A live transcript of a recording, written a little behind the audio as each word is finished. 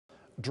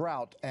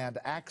Drought and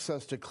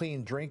access to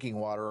clean drinking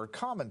water are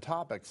common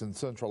topics in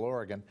Central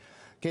Oregon.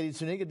 Katie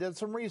Zuniga did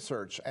some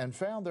research and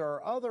found there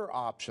are other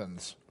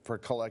options for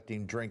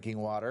collecting drinking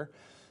water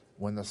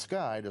when the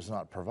sky does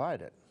not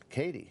provide it.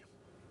 Katie.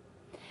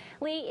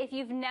 Lee, if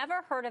you've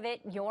never heard of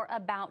it, you're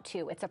about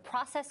to. It's a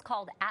process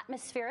called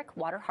atmospheric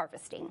water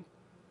harvesting.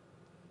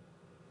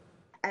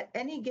 At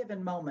any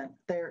given moment,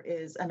 there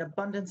is an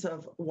abundance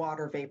of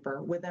water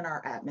vapor within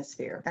our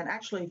atmosphere. And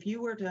actually, if you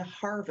were to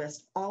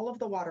harvest all of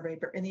the water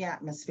vapor in the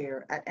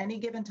atmosphere at any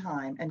given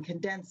time and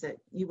condense it,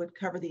 you would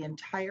cover the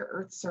entire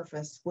Earth's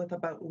surface with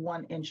about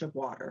 1 inch of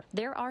water.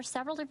 There are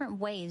several different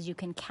ways you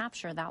can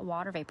capture that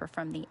water vapor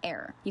from the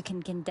air. You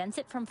can condense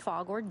it from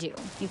fog or dew,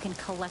 you can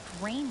collect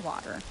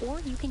rainwater,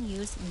 or you can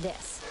use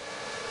this.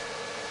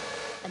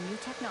 A new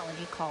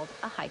technology called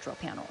a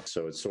hydropanel.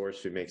 So at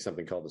Source, we make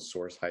something called the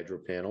Source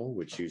Hydropanel,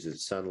 which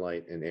uses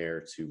sunlight and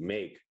air to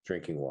make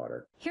drinking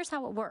water. Here's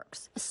how it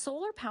works. A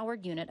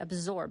solar-powered unit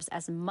absorbs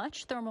as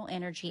much thermal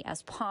energy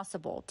as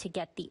possible to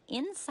get the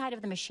inside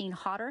of the machine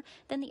hotter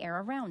than the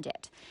air around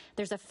it.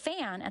 There's a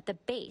fan at the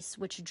base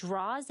which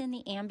draws in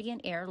the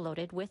ambient air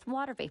loaded with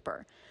water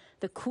vapor.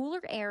 The cooler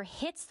air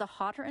hits the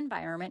hotter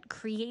environment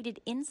created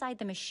inside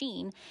the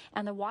machine,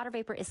 and the water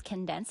vapor is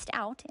condensed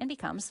out and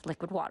becomes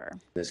liquid water.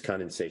 This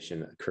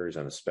condensation occurs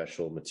on a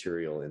special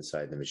material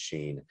inside the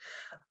machine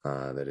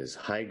that is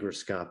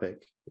hygroscopic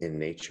in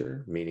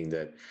nature, meaning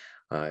that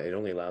it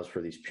only allows for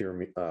these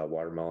pure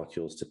water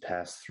molecules to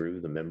pass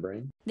through the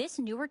membrane. This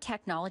newer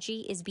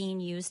technology is being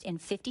used in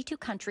 52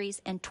 countries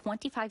and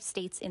 25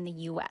 states in the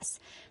U.S.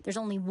 There's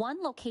only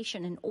one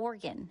location in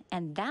Oregon,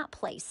 and that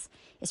place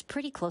is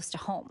pretty close to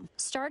home.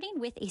 Starting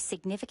with a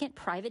significant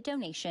private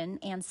donation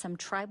and some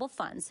tribal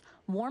funds,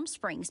 Warm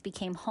Springs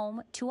became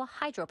home to a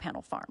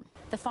hydropanel farm.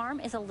 The farm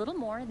is a little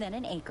more than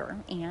an acre,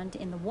 and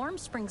in the Warm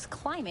Springs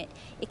climate,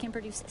 it can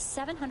produce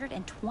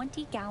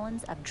 720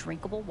 gallons of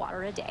drinkable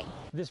water a day.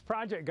 This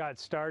project got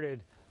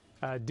started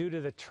due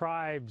to the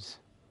tribe's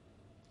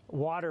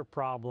water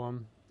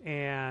problem,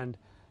 and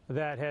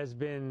that has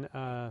been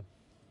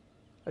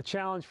a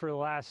challenge for the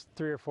last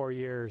 3 or 4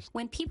 years.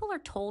 When people are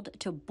told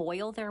to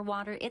boil their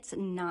water, it's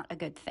not a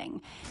good thing.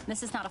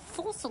 This is not a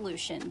full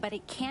solution, but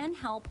it can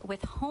help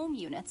with home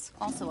units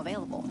also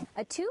available.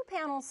 A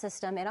 2-panel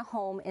system in a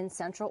home in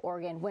Central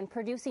Oregon, when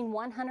producing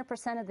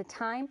 100% of the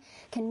time,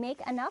 can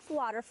make enough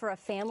water for a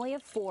family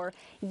of 4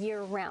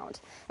 year-round.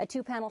 A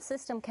 2-panel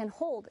system can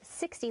hold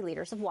 60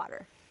 liters of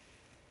water.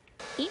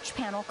 Each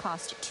panel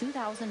costs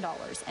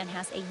 $2,000 and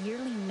has a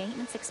yearly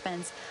maintenance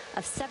expense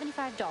of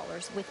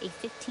 $75 with a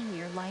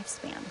 15-year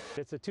lifespan.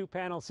 It's a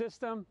 2-panel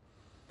system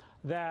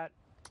that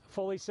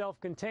fully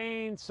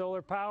self-contained,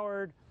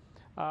 solar-powered,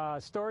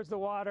 stores the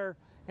water,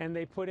 and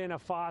they put in a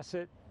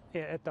faucet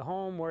at the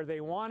home where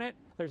they want it.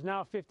 There's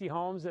now 50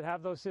 homes that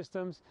have those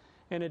systems,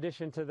 in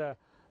addition to the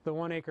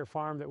 1-acre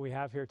farm that we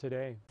have here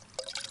today.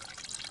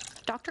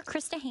 Dr.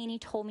 Krista Haney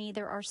told me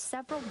there are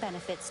several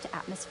benefits to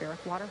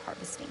atmospheric water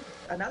harvesting.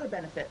 Another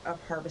benefit of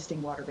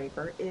harvesting water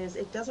vapor is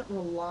it doesn't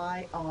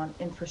rely on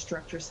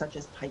infrastructure such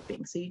as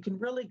piping. So you can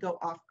really go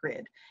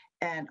off-grid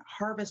and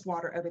harvest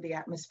water out of the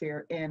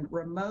atmosphere in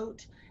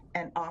remote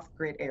and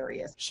off-grid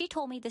areas. She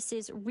told me this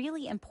is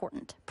really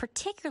important,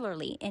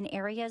 particularly in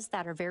areas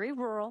that are very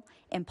rural,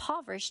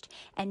 impoverished,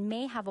 and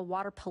may have a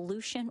water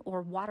pollution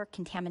or water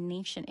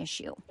contamination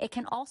issue. It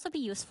can also be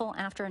useful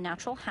after a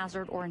natural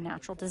hazard or a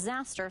natural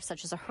disaster,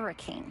 such as a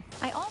hurricane.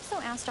 I also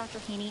asked Dr.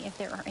 Haney if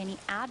there are any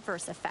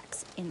adverse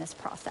effects in this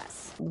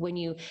process. When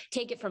you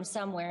take it from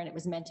somewhere and it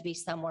was meant to be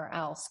somewhere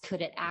else,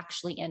 could it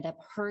actually end up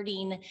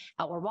hurting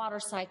our water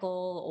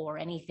cycle or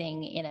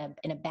anything in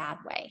a bad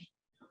way?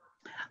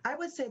 I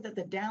would say that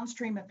the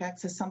downstream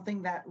effects is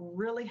something that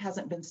really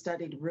hasn't been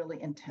studied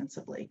really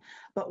intensively.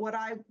 But what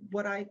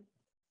I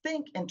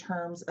think in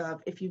terms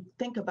of, if you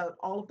think about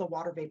all of the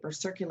water vapor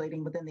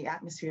circulating within the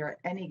atmosphere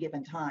at any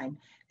given time,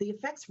 the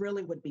effects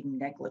really would be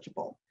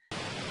negligible.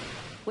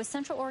 With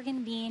Central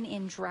Oregon being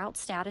in drought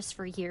status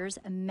for years,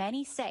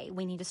 many say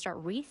we need to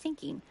start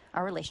rethinking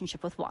our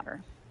relationship with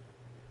water.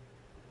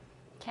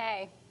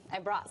 Okay, I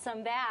brought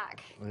some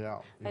back. Yeah,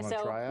 you want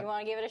to try it? You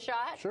want to give it a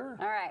shot? Sure.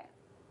 All right.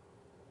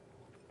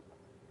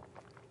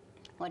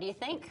 What do you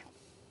think?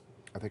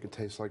 I think it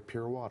tastes like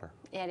pure water.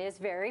 It is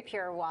very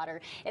pure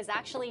water. It's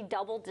actually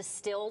double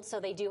distilled, so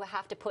they do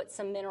have to put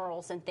some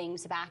minerals and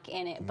things back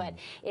in it, but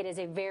it is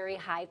a very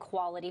high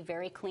quality,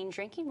 very clean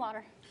drinking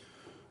water.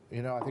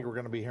 You know, I think we're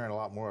going to be hearing a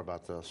lot more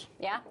about this.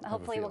 Yeah,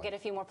 hopefully we'll get a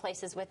few more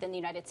places within the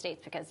United States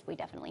because we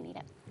definitely need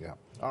it. Yeah.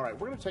 All right,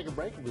 we're going to take a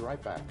break and be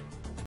right back.